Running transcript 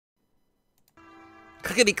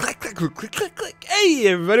Clickety click click click click click click. Hey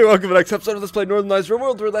everybody, welcome to the next episode of Let's Play Northernlion's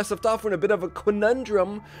RimWorld. Where last left off, we're in a bit of a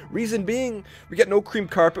conundrum. Reason being, we got no cream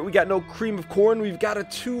carpet, we got no cream of corn, we've got a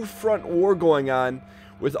two-front war going on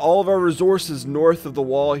with all of our resources north of the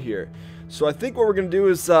wall here. So I think what we're going to do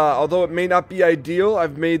is, although it may not be ideal,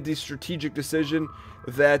 I've made the strategic decision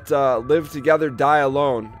that live together, die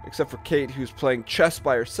alone. Except for Kate, who's playing chess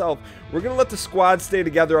by herself. We're going to let the squad stay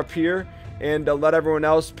together up here and let everyone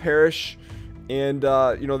else perish. And,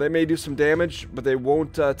 you know, they may do some damage, but they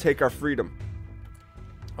won't take our freedom.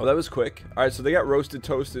 Oh, that was quick. Alright, so they got roasted,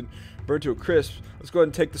 toasted, burnt to a crisp. Let's go ahead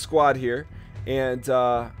and take the squad here. And,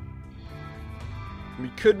 we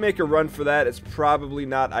could make a run for that. It's probably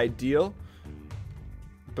not ideal.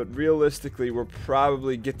 But realistically, we'll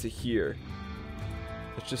probably get to here.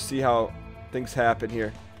 Let's just see how things happen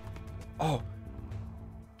here. Oh.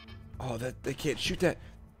 Oh, that they can't shoot that.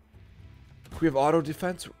 Can we have auto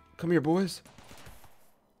defense? Come here, boys.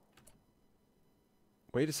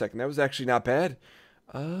 Wait a second. That was actually not bad.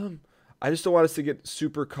 I just don't want us to get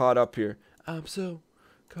super caught up here. I'm so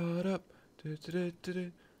caught up.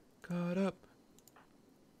 Caught up.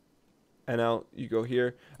 And now you go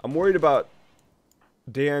here. I'm worried about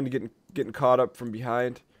Dan getting caught up from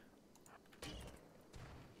behind.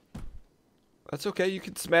 That's okay. You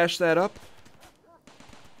can smash that up.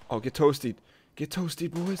 Oh, get toasted. Get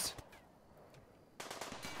toasted, boys.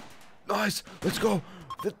 Nice. Let's go.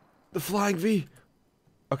 The flying V.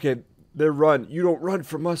 Okay, they run. You don't run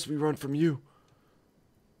from us. We run from you.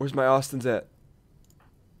 Where's my Austin's at?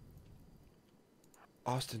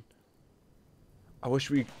 Austin. I wish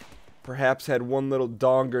we perhaps had one little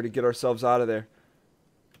donger to get ourselves out of there.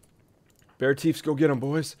 Bear Teefs, go get them,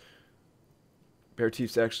 boys. Bear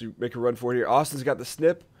Teefs actually make a run for it here. Austin's got the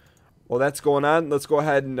snip. While that's going on, let's go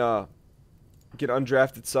ahead and get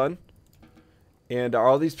undrafted son. And are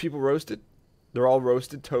all these people roasted? They're all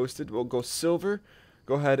roasted, toasted. We'll go silver.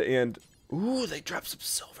 Go ahead and... Ooh, they dropped some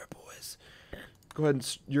silver, boys. Go ahead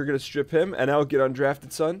and... You're going to strip him. And I'll get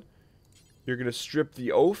undrafted son. You're going to strip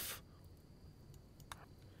the oaf.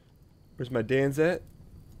 Where's my Dan's at?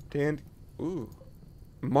 Dan... Ooh.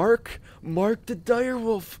 Mark the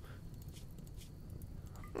direwolf.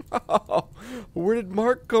 Where did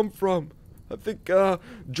Mark come from? I think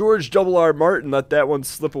George R. Martin let that one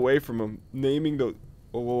slip away from him. Naming the...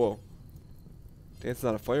 Whoa, whoa, whoa. Dan's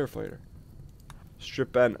not a firefighter.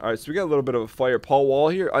 Strip Ben. Alright, so we got a little bit of a fire. Paul Wall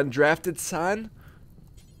here. Undrafted son?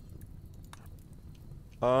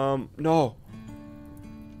 No.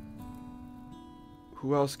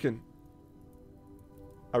 Who else can...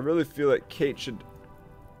 I really feel like Kate should...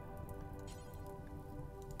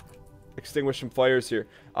 extinguish some fires here.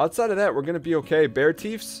 Outside of that, we're going to be okay. Bear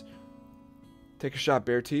Teefs. Take a shot,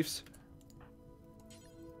 Bear Teefs.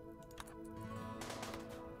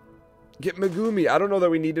 Get Megumi. I don't know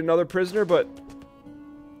that we need another prisoner, but...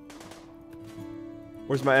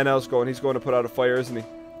 Where's my NL's going? He's going to put out a fire, isn't he?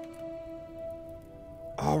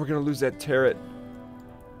 Oh, we're going to lose that turret.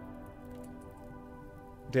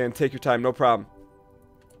 Dan, take your time. No problem.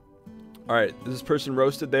 Alright, this person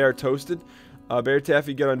roasted. They are toasted. Bear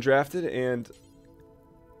Taffy, get undrafted, and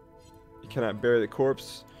you cannot bury the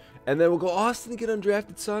corpse. And then we'll go Austin, get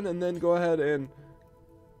undrafted son, and then go ahead and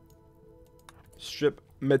strip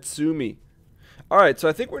Metsumi. Alright, so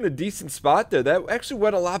I think we're in a decent spot there. That actually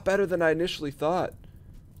went a lot better than I initially thought.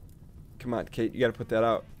 Come on, Kate, you gotta put that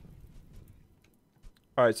out.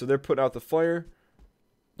 Alright, so they're putting out the fire.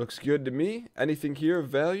 Looks good to me. Anything here of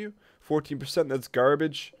value? 14%, that's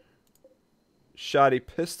garbage. Shoddy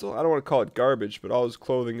pistol. I don't want to call it garbage, but all his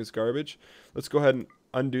clothing is garbage. Let's go ahead and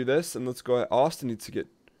undo this, and let's go ahead. Austin needs to get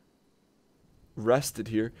rested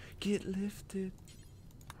here. Get lifted.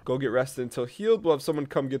 Go get rested until healed. We'll have someone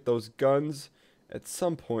come get those guns at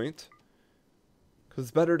some point. Because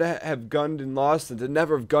it's better to have gunned and lost than to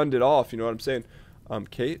never have gunned it off. You know what I'm saying?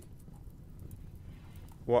 Kate?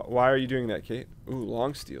 Why are you doing that, Kate? Ooh,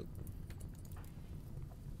 long steel.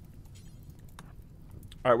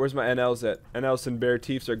 Alright, where's my NLs at? NLs and Bear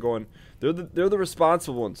Teefs are going. They're the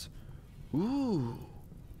responsible ones. Ooh.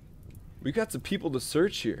 We got some people to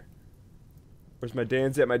search here. Where's my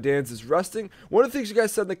Dan's at? My Dan's is rusting. One of the things you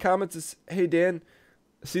guys said in the comments is, hey Dan,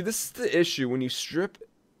 see, this is the issue. When you strip,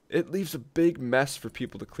 it leaves a big mess for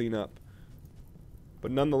people to clean up.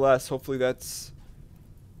 But nonetheless, hopefully that's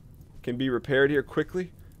can be repaired here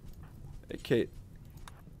quickly. Hey, Kate.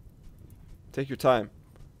 Take your time.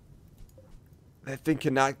 That thing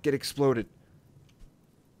cannot get exploded.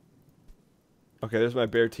 Okay, there's my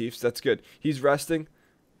Bear Teefs. That's good. He's resting.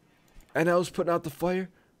 And I was putting out the fire.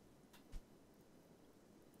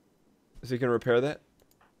 Is he going to repair that?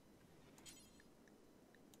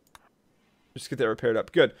 Just get that repaired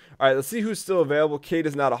up. Good. All right, let's see who's still available. Kate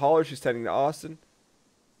is not a hauler. She's tending to Austin.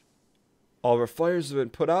 All of our fires have been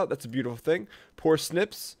put out. That's a beautiful thing. Poor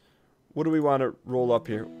Snips. What do we want to roll up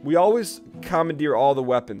here? We always commandeer all the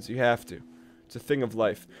weapons. You have to. It's a thing of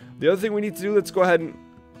life. The other thing we need to do, let's go ahead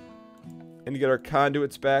and get our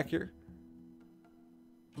conduits back here.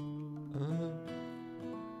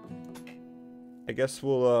 I guess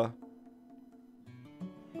we'll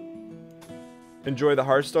enjoy the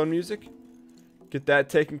Hearthstone music. Get that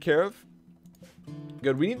taken care of.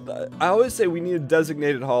 Good. We need. I always say we need a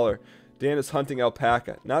designated hauler. Dan is hunting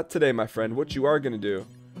alpaca. Not today, my friend. What you are going to do.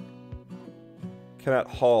 Cannot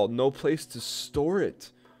haul. No place to store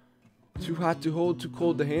it. Too hot to hold, too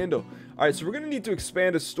cold to handle. Alright, so we're going to need to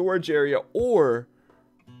expand a storage area, or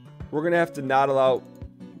we're going to have to not allow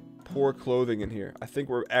poor clothing in here. I think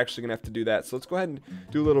we're actually going to have to do that. So let's go ahead and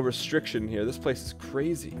do a little restriction here. This place is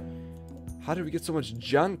crazy. How did we get so much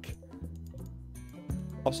junk?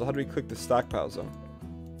 Also, how do we click the stockpile zone?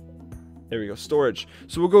 There we go, storage.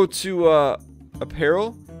 So we'll go to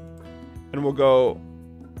apparel, and we'll go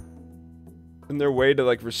in their way to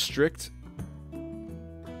like restrict.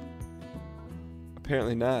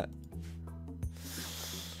 Apparently not.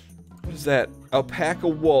 What is that? Alpaca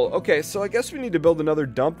wool. Okay, so I guess we need to build another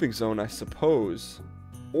dumping zone, I suppose.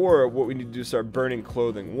 Or what we need to do is start burning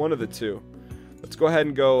clothing. One of the two. Let's go ahead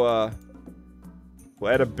and go,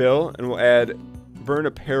 we'll add a bill, and we'll add burn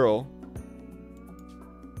apparel.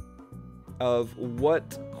 Of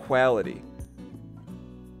what quality?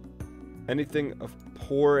 Anything of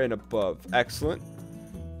poor and above. Excellent.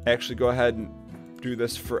 Actually, go ahead and do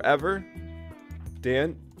this forever.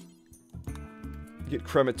 Dan, get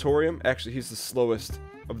crematorium. Actually, he's the slowest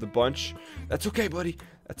of the bunch. That's okay, buddy.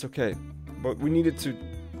 That's okay. But we needed to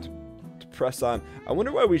press on. I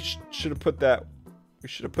wonder why we should have put that. We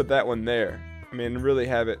should have put that one there. I mean, really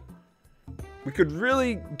have it. We could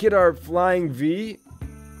really get our flying V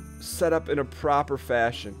set up in a proper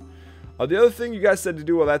fashion. The other thing you guys said to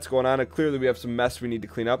do while that's going on, and clearly we have some mess we need to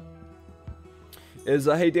clean up, is,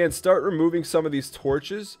 hey Dan, start removing some of these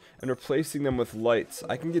torches and replacing them with lights.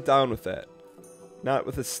 I can get down with that. Not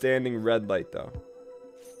with a standing red light, though.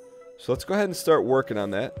 So let's go ahead and start working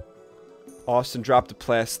on that. Austin dropped a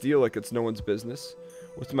plasteel like it's no one's business.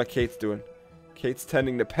 What's my Kate's doing? Kate's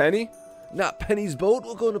tending to Penny. Not Penny's boat.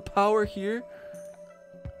 We'll go to power here.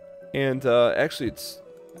 And, actually, it's...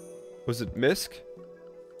 Was it Misk?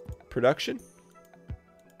 Production?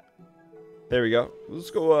 There we go. Let's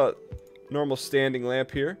go, normal standing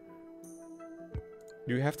lamp here.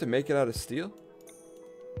 Do we have to make it out of steel?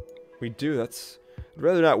 We do. That's... I'd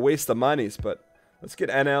rather not waste the monies, but let's get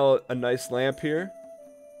NL a nice lamp here.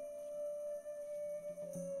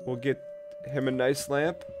 We'll get him a nice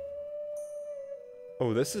lamp.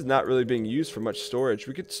 Oh, this is not really being used for much storage.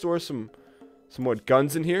 We could store some more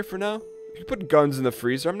guns in here for now. You can put guns in the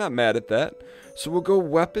freezer. I'm not mad at that. So we'll go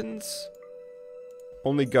weapons.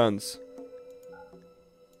 Only guns.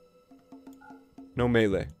 No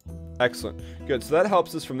melee. Excellent. Good. So that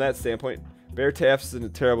helps us from that standpoint. Bear Taft's is in a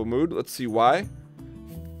terrible mood. Let's see why.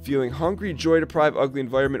 Feeling hungry, joy deprived, ugly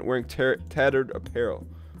environment, wearing tattered apparel.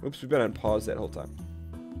 Oops, we've been on pause that whole time.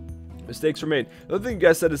 Mistakes were made. The other thing you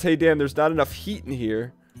guys said is, hey Dan, there's not enough heat in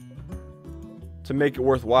here to make it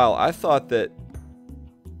worthwhile. I thought that...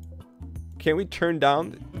 Can't we turn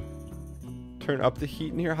up the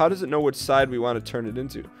heat in here? How does it know which side we want to turn it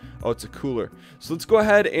into? Oh, it's a cooler. So let's go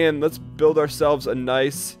ahead and let's build ourselves a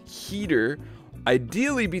nice heater.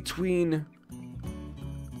 Ideally between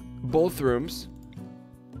both rooms.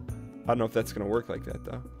 I don't know if that's going to work like that,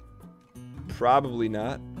 though. Probably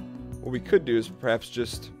not. What we could do is perhaps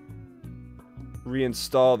just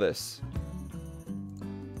reinstall this.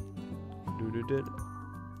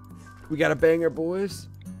 We got a banger, boys.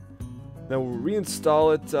 Now we'll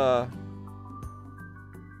reinstall it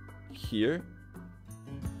here,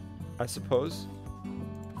 I suppose.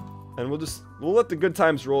 And we'll let the good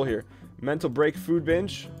times roll here. Mental break, food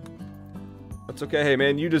binge. That's okay. Hey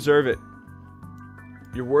man, you deserve it.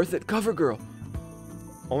 You're worth it. Cover girl.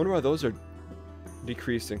 I wonder why those are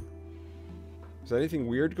decreasing. Is there anything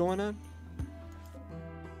weird going on?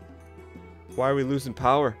 Why are we losing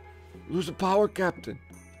power? Losing power, Captain.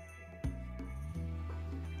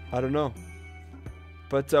 I don't know.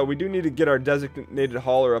 But we do need to get our designated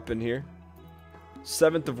hauler up in here.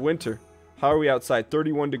 7th of winter. How are we outside?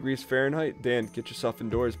 31 degrees Fahrenheit? Dan, get yourself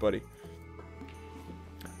indoors, buddy.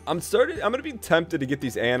 I'm going to be tempted to get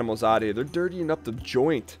these animals out of here. They're dirtying up the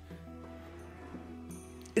joint.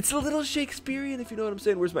 It's a little Shakespearean, if you know what I'm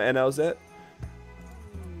saying. Where's my NLs at?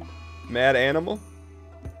 Mad animal?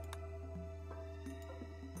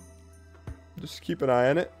 Just keep an eye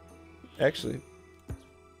on it. Actually,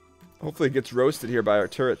 hopefully it gets roasted here by our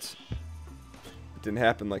turrets. It didn't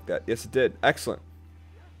happen like that. Yes, it did. Excellent.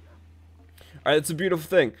 Alright, it's a beautiful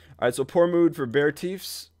thing. Alright, so poor mood for Bear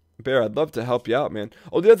Teefs. Bear, I'd love to help you out, man.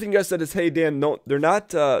 Oh, the other thing you guys said is, hey, Dan, no, they're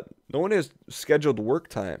not, no one has scheduled work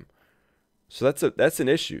time. So that's an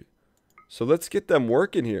issue. So let's get them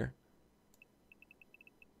working here.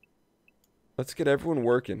 Let's get everyone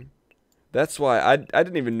working. That's why I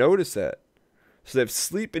didn't even notice that. So they have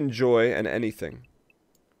sleep, enjoy, and anything.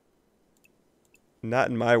 Not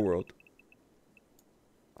in my world.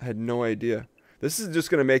 I had no idea. This is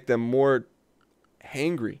just going to make them more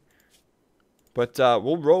hangry. But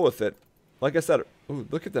we'll roll with it. Like I said, ooh,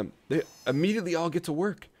 look at them. They immediately all get to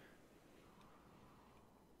work.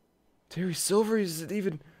 Terry Silver, is it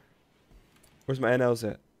even... Where's my NLs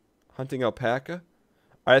at? Hunting alpaca?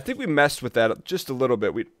 Alright, I think we messed with that just a little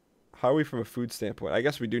bit. How are we from a food standpoint? I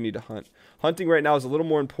guess we do need to hunt. Hunting right now is a little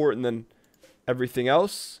more important than everything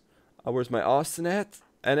else. Where's my Austin at?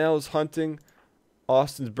 NL is hunting.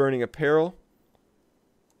 Austin's burning apparel.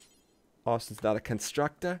 Austin's not a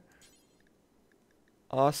constructor.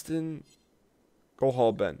 Austin, go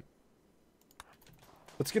haul Ben.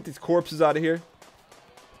 Let's get these corpses out of here.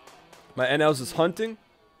 My NL's is hunting.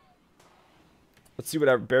 Let's see what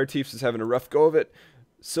our Bear Teefs is having a rough go of it.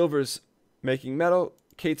 Silver's making metal.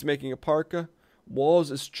 Kate's making a parka.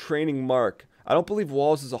 Walls is training Mark. I don't believe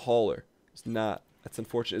Walls is a hauler. It's not. That's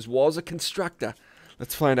unfortunate. Is Walls a constructor?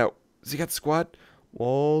 Let's find out. Has he got squad?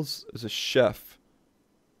 Walls is a chef.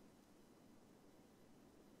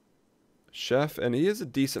 Chef, and he is a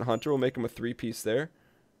decent hunter. We'll make him a 3-piece there.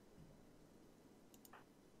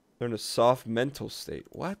 They're in a soft mental state.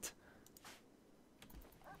 What?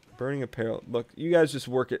 Burning apparel. Look, you guys just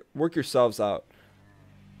work yourselves out.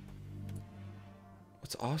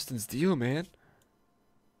 What's Austin's deal, man?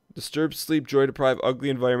 Disturbed sleep, joy deprived, ugly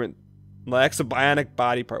environment, lacks a bionic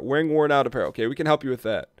body part, wearing worn out apparel. Okay, we can help you with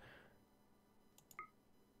that.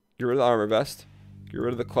 Get rid of the armor vest. Get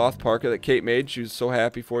rid of the cloth parka that Kate made. She was so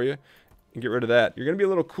happy for you. And get rid of that. You're going to be a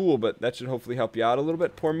little cool, but that should hopefully help you out a little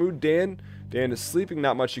bit. Poor mood, Dan. Dan is sleeping.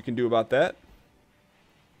 Not much you can do about that.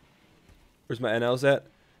 Where's my NLs at?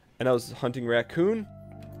 NL's hunting raccoon.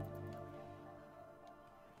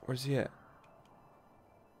 Where's he at?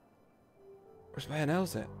 Where's my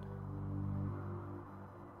NLs at?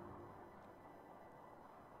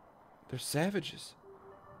 They're savages.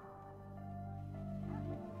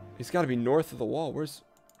 He's got to be north of the wall. Where's...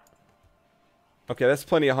 Okay, that's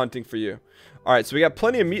plenty of hunting for you. Alright, so we got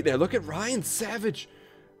plenty of meat there. Look at Ryan Savage.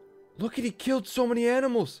 Look at, he killed so many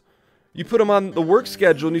animals. You put him on the work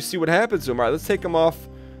schedule and you see what happens to him. Alright, let's take him off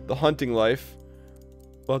the hunting life.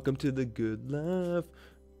 Welcome to the good life,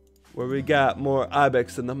 where we got more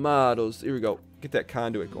ibex than the models. Here we go. Get that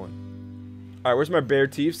conduit going. Alright, where's my Bear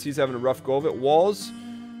Teefs? He's having a rough go of it. Walls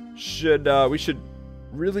should, we should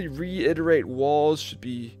really reiterate, Walls should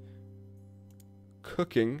be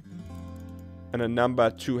cooking. And a number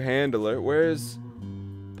 2 handler. Where's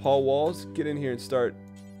Paul Walls? Get in here and start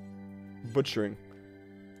butchering.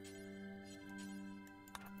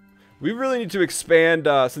 We really need to expand,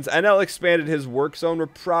 since NL expanded his work zone, we're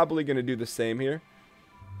probably going to do the same here.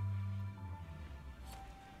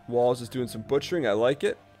 Walls is doing some butchering. I like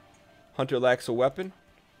it. Hunter lacks a weapon.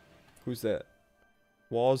 Who's that?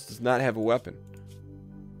 Walls does not have a weapon.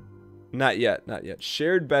 Not yet, not yet.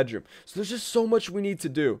 Shared bedroom. So there's just so much we need to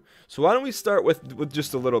do. So why don't we start with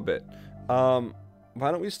just a little bit? Why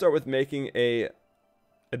don't we start with making a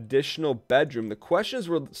additional bedroom? The question is,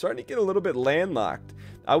 we're starting to get a little bit landlocked.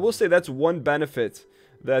 I will say that's one benefit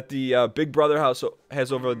that the Big Brother house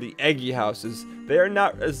has over the Eggy houses. They are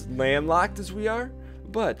not as landlocked as we are,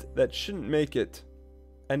 but that shouldn't make it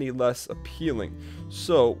any less appealing.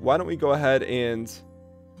 So why don't we go ahead and...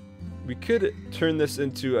 We could turn this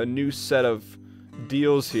into a new set of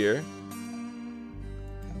deals here.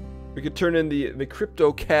 We could turn in the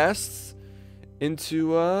crypto casts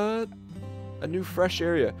into a new fresh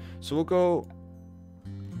area. So we'll go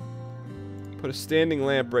put a standing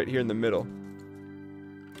lamp right here in the middle.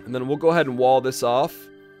 And then we'll go ahead and wall this off.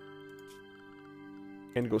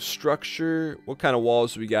 And go structure. What kind of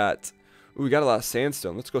walls we got? Ooh, we got a lot of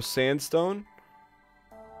sandstone. Let's go sandstone.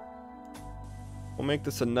 We'll make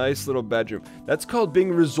this a nice little bedroom. That's called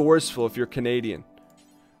being resourceful if you're Canadian.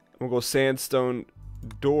 We'll go sandstone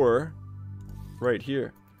door right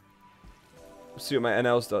here. Let's see what my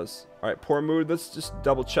NLs does. Alright, poor mood. Let's just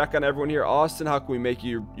double check on everyone here. Austin, how can we make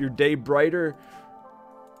your day brighter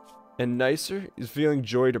and nicer? He's feeling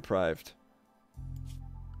joy deprived.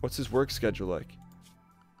 What's his work schedule like?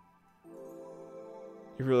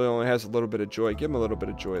 He really only has a little bit of joy. Give him a little bit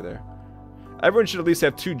of joy there. Everyone should at least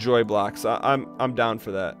have 2 joy blocks. I'm down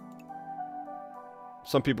for that.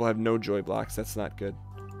 Some people have no joy blocks. That's not good.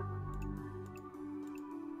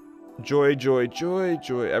 Joy, joy, joy,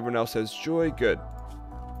 joy. Everyone else has joy. Good.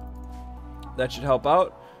 That should help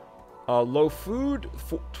out. Low food,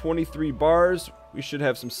 23 bars. We should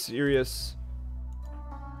have some serious...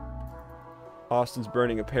 Austin's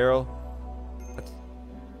burning apparel.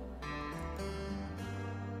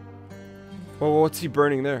 Well, what's he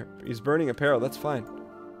burning there? He's burning apparel. That's fine.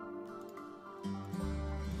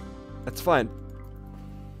 That's fine.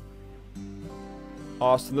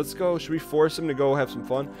 Austin, let's go. Should we force him to go have some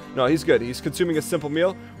fun? No, he's good. He's consuming a simple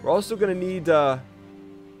meal. We're also going to need... how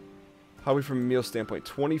are we from a meal standpoint?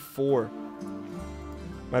 24.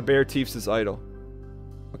 My Bear Teefs is idle.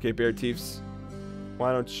 Okay, Bear Teefs.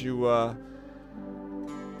 Why don't you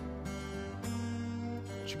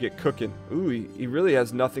get cooking? Ooh, he really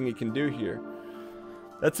has nothing he can do here.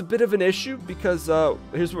 That's a bit of an issue because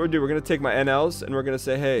here's what we're doing. We're going to take my NLs and we're going to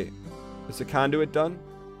say, hey, is the conduit done?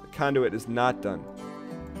 The conduit is not done.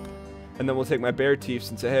 And then we'll take my Bear Teefs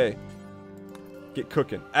and say, hey, get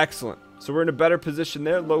cooking. Excellent. So we're in a better position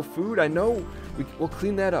there. Low food. I know. We'll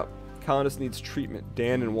clean that up. Colonist needs treatment.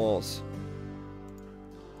 Dan and Walls.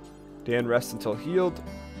 Dan, rest until healed.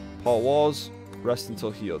 Paul Walls, rest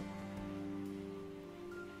until healed.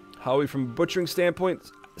 Howie, from a butchering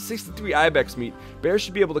standpoint, 63 ibex meat. Bear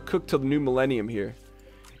should be able to cook till the new millennium here.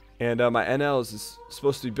 And my NL is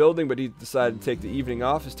supposed to be building, but he decided to take the evening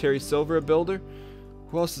off. Is Terry Silver a builder?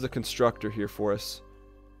 Who else is a constructor here for us?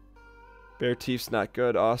 Bear Teef's not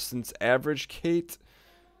good. Austin's average. Kate.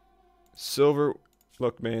 Silver.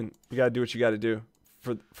 Look, man, you got to do what you got to do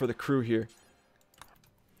for the crew here.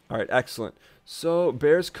 All right, excellent. So,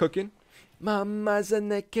 Bear's cooking. Mama's in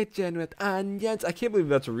the kitchen with onions. I can't believe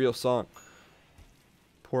that's a real song.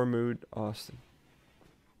 Poor mood, Austin.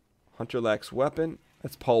 Hunter lacks weapon.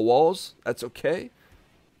 That's Paul Walls. That's okay.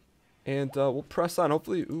 And we'll press on.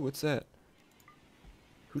 Hopefully. Ooh, what's that?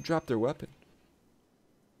 Who dropped their weapon?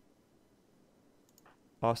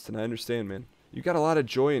 Austin, I understand, man. You got a lot of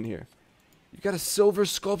joy in here. You got a silver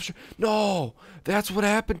sculpture. No! That's what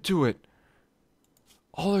happened to it.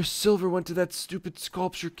 All our silver went to that stupid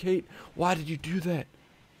sculpture, Kate. Why did you do that?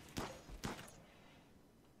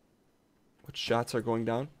 What shots are going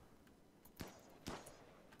down?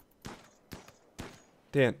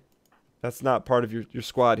 Dan, that's not part of your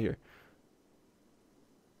squad here.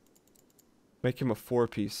 Make him a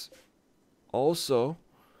 4-piece. Also,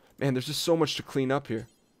 man, there's just so much to clean up here.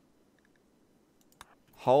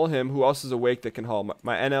 Haul him. Who else is awake that can haul?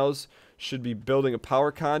 My NLs should be building a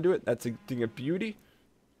power conduit. That's a thing of beauty.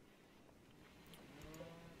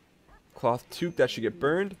 Cloth toque, that should get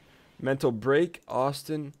burned. Mental break,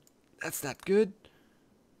 Austin. That's not good.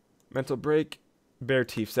 Mental break, Bear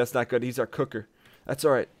Teefs. That's not good. He's our cooker. That's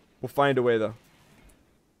alright. We'll find a way, though.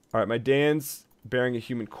 Alright, my Dan's bearing a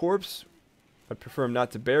human corpse. I prefer him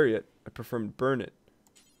not to bury it. I prefer him to burn it.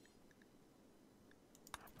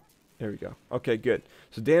 There we go. Okay, good.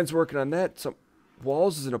 So Dan's working on that. So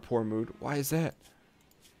Walls is in a poor mood. Why is that?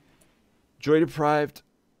 Joy deprived.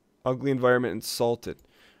 Ugly environment. Insulted.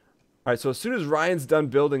 Alright, so as soon as Ryan's done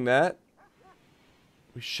building that,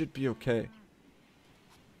 we should be okay.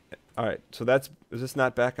 Alright, so is this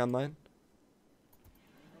not back online?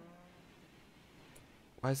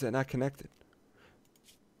 Why is that not connected?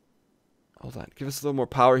 Hold on, give us a little more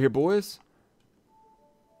power here, boys.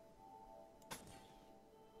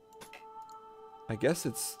 I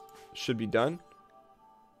guess should be done.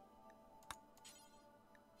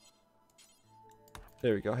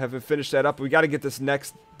 There we go. Haven't finished that up. We got to get this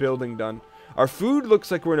next building done. Our food looks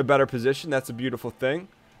like we're in a better position. That's a beautiful thing.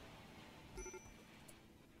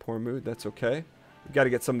 Poor mood. That's okay. We got to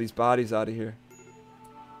get some of these bodies out of here.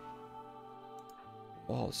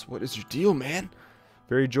 Walls, what is your deal, man?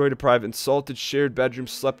 Very joy deprived. Insulted. Shared bedroom.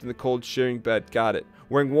 Slept in the cold. Sharing bed. Got it.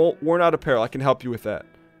 Wearing worn out apparel. I can help you with that.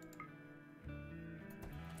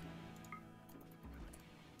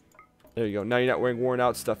 There you go. Now you're not wearing worn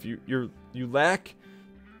out stuff. You lack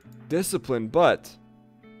discipline, but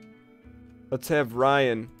let's have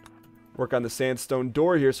Ryan work on the sandstone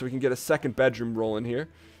door here so we can get a second bedroom rolling here.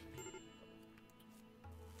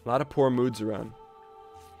 A lot of poor moods around.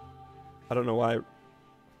 I don't know why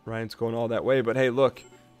Ryan's going all that way, but hey, look.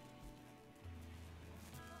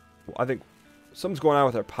 I think something's going on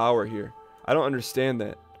with our power here. I don't understand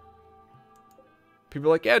that. People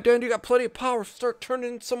are like, yeah, Dan, you got plenty of power. Start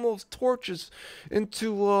turning some of those torches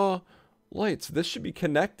into lights. This should be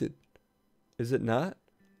connected. Is it not?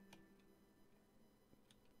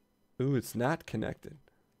 Ooh, it's not connected.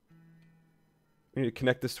 We need to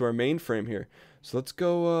connect this to our mainframe here. So let's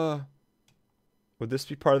go, Would this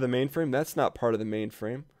be part of the mainframe? That's not part of the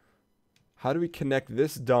mainframe. How do we connect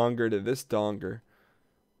this donger to this donger?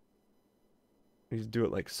 We need to do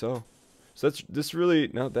it like so. So that's this really,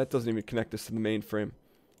 no, that doesn't even connect us to the mainframe.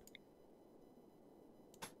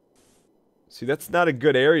 See, that's not a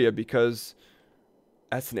good area because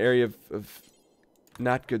that's an area of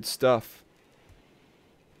not good stuff.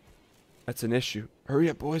 That's an issue.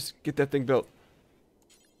 Hurry up, boys. Get that thing built.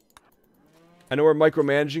 I know we're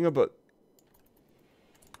micromanaging it, but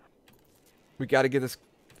we got to get this,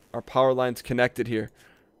 our power lines connected here.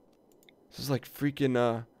 This is like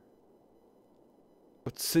freaking,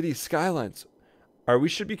 what city skylines? Alright, we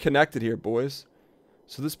should be connected here, boys.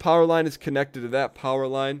 So this power line is connected to that power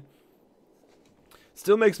line.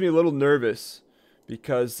 Still makes me a little nervous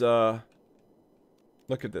because, look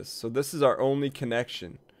at this. So this is our only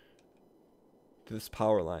connection to this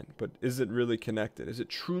power line. But is it really connected? Is it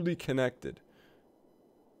truly connected?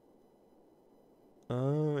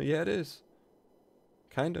 Yeah, it is.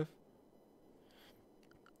 Kind of.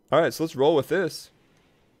 Alright, so let's roll with this.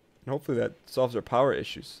 And hopefully that solves our power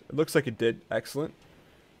issues. It looks like it did. Excellent.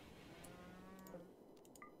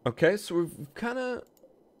 Okay, so we've kind of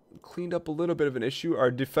cleaned up a little bit of an issue.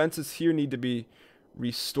 Our defenses here need to be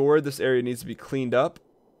restored. This area needs to be cleaned up.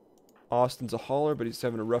 Austin's a hauler, but he's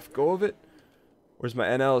having a rough go of it. Where's my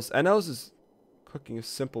NLs? NLs is cooking a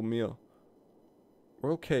simple meal.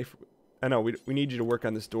 We're okay. I know, we need you to work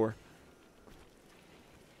on this door.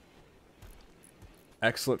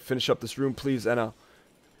 Excellent. Finish up this room, please, NL.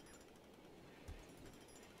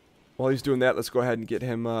 While he's doing that, let's go ahead and get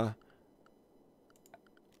him,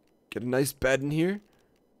 get a nice bed in here.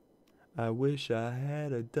 I wish I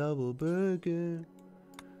had a double burger.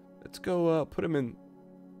 Let's go, put him in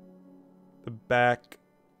the back.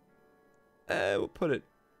 We'll put it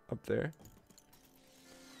up there.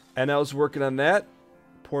 NL's working on that.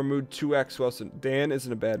 Poor mood 2x Wilson. Dan is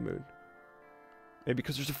in a bad mood. Maybe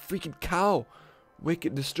because there's a freaking cow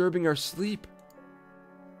disturbing our sleep.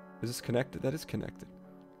 Is this connected? That is connected.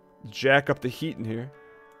 Jack up the heat in here.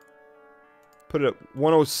 Put it at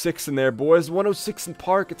 106 in there, boys. 106 in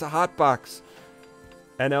Park. It's a hot box.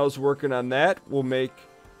 NL's working on that. We'll make,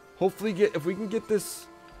 hopefully get, if we can get this,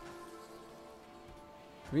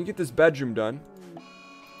 if we can get this bedroom done.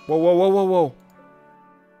 Whoa, whoa, whoa, whoa, whoa.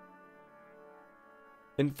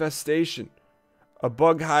 Infestation. A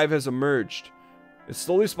bug hive has emerged. It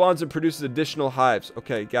slowly spawns and produces additional hives.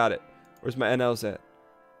 Okay, got it. Where's my NLs at?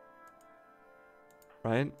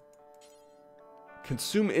 Ryan?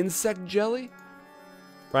 Consume insect jelly?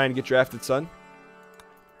 Ryan, get drafted, son.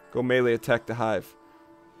 Go melee attack the hive.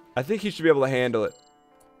 I think he should be able to handle it.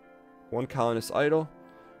 One colonist idle.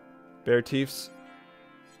 Bear Teefs.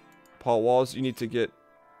 Paul Walls, you need to get...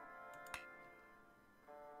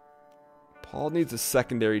 Paul needs a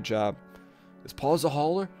secondary job. Is Paul's a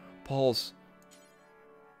hauler? Paul's...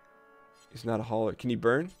 He's not a hauler. Can he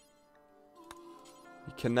burn?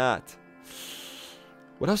 He cannot.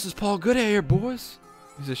 What else is Paul good at here, boys?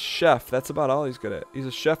 He's a chef. That's about all he's good at. He's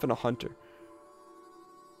a chef and a hunter.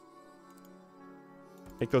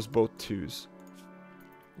 Make those both 2s.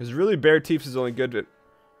 Because really, Bear Teefs is only good at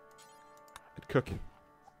cooking.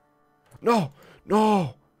 No!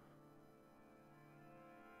 No!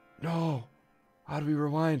 No! How do we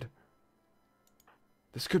rewind?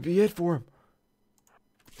 This could be it for him.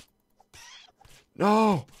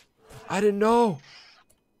 No! I didn't know!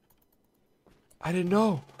 I didn't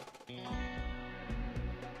know!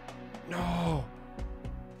 No!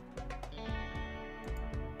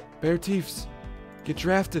 Bear Teefs, get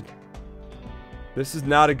drafted. This is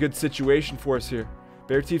not a good situation for us here.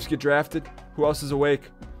 Bear Teefs get drafted. Who else is awake?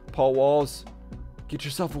 Paul Walls, get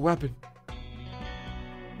yourself a weapon.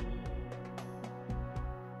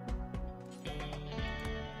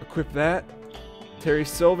 Equip that. Terry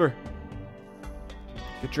Silver,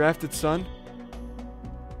 get drafted, son.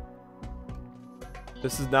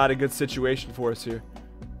 This is not a good situation for us here.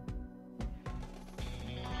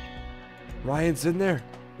 Ryan's in there.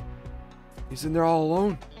 He's in there all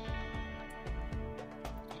alone.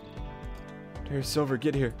 Terry Silver,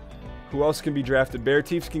 get here. Who else can be drafted? Bear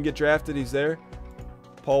Teefs can get drafted. He's there.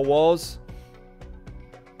 Paul Walls.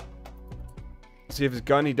 See if his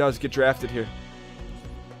gun. He does get drafted here.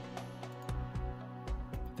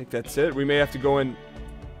 I think that's it. We may have to go in.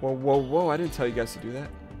 Whoa, whoa, whoa. I didn't tell you guys to do that.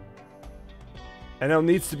 NL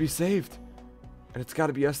needs to be saved. And it's got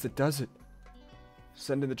to be us that does it.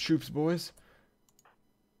 Send in the troops, boys.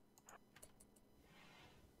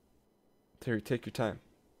 Terry, take your time.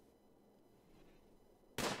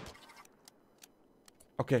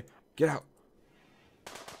 Okay, get out.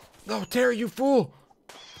 No, Terry, you fool!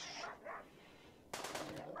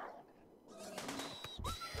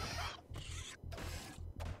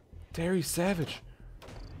 Terry savage.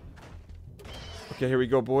 Okay, here we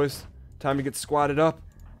go, boys. Time to get squatted up.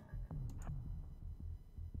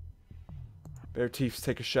 Bear Teeths,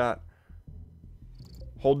 take a shot.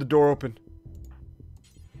 Hold the door open.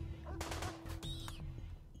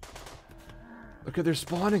 Look at they're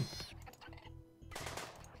spawning.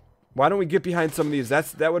 Why don't we get behind some of these?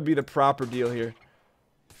 That would be the proper deal here.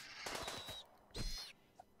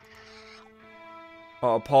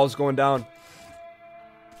 Oh, Paul's going down.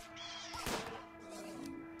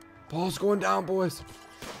 Paul's going down, boys.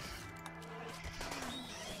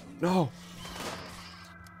 No.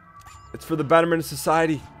 It's for the betterment of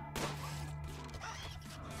society.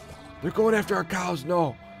 They're going after our cows.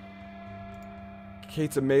 No.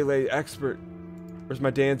 Kate's a melee expert. Where's my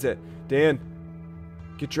Dan's at? Dan.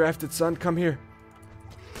 Get drafted, son. Come here.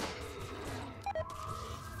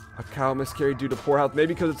 A cow miscarried due to poor health.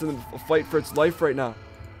 Maybe because it's in a fight for its life right now.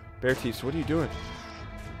 Bear Teeths, what are you doing?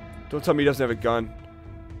 Don't tell me he doesn't have a gun.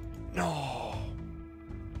 No.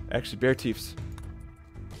 Actually, Bear Teeths.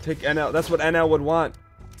 Take NL. That's what NL would want.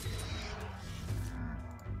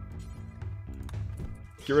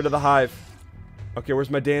 Get rid of the hive. Okay, where's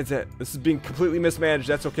my Dan's at? This is being completely mismanaged.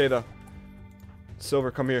 That's okay, though.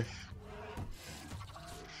 Silver, come here.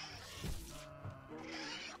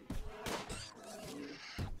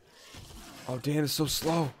 Oh, Dan is so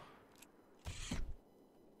slow.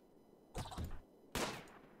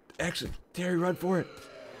 Actually, Terry, run for it.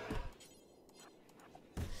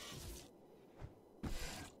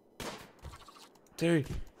 Terry.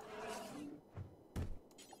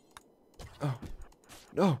 Oh.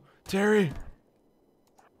 No. Terry.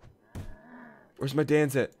 Where's my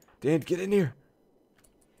Dan's at? Dan, get in here.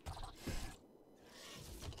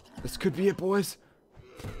 This could be it, boys.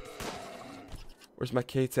 Where's my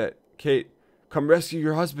Kate's at? Kate, come rescue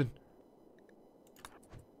your husband.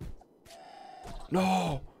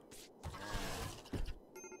 No.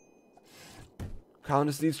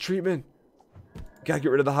 Colonist needs treatment. Gotta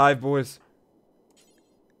get rid of the hive, boys.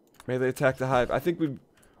 Melee attack the hive. I think we've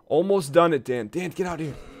almost done it, Dan. Dan, get out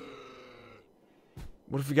here.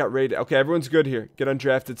 What if we got raided? Okay, everyone's good here. Get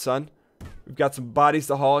undrafted, son. We've got some bodies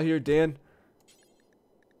to haul here, Dan.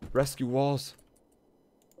 Rescue walls.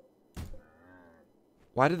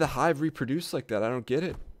 Why did the hive reproduce like that? I don't get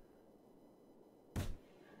it.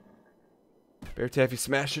 Bear Taffy,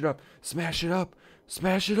 smash it up. Smash it up.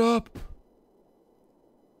 Smash it up.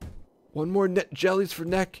 One more jellies for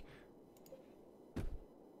neck.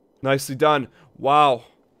 Nicely done. Wow.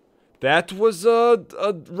 That was a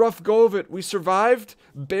rough go of it. We survived.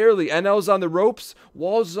 Barely. NL's on the ropes.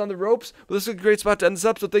 Walls is on the ropes. But this is a great spot to end this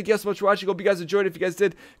episode. Thank you guys so much for watching. Hope you guys enjoyed it. If you guys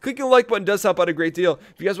did, clicking the like button does help out a great deal.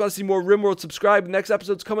 If you guys want to see more RimWorld, subscribe. The next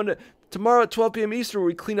episode's coming tomorrow at 12 p.m. Eastern, where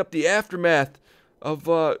we clean up the aftermath of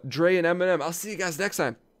Dre and Eminem. I'll see you guys next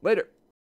time. Later.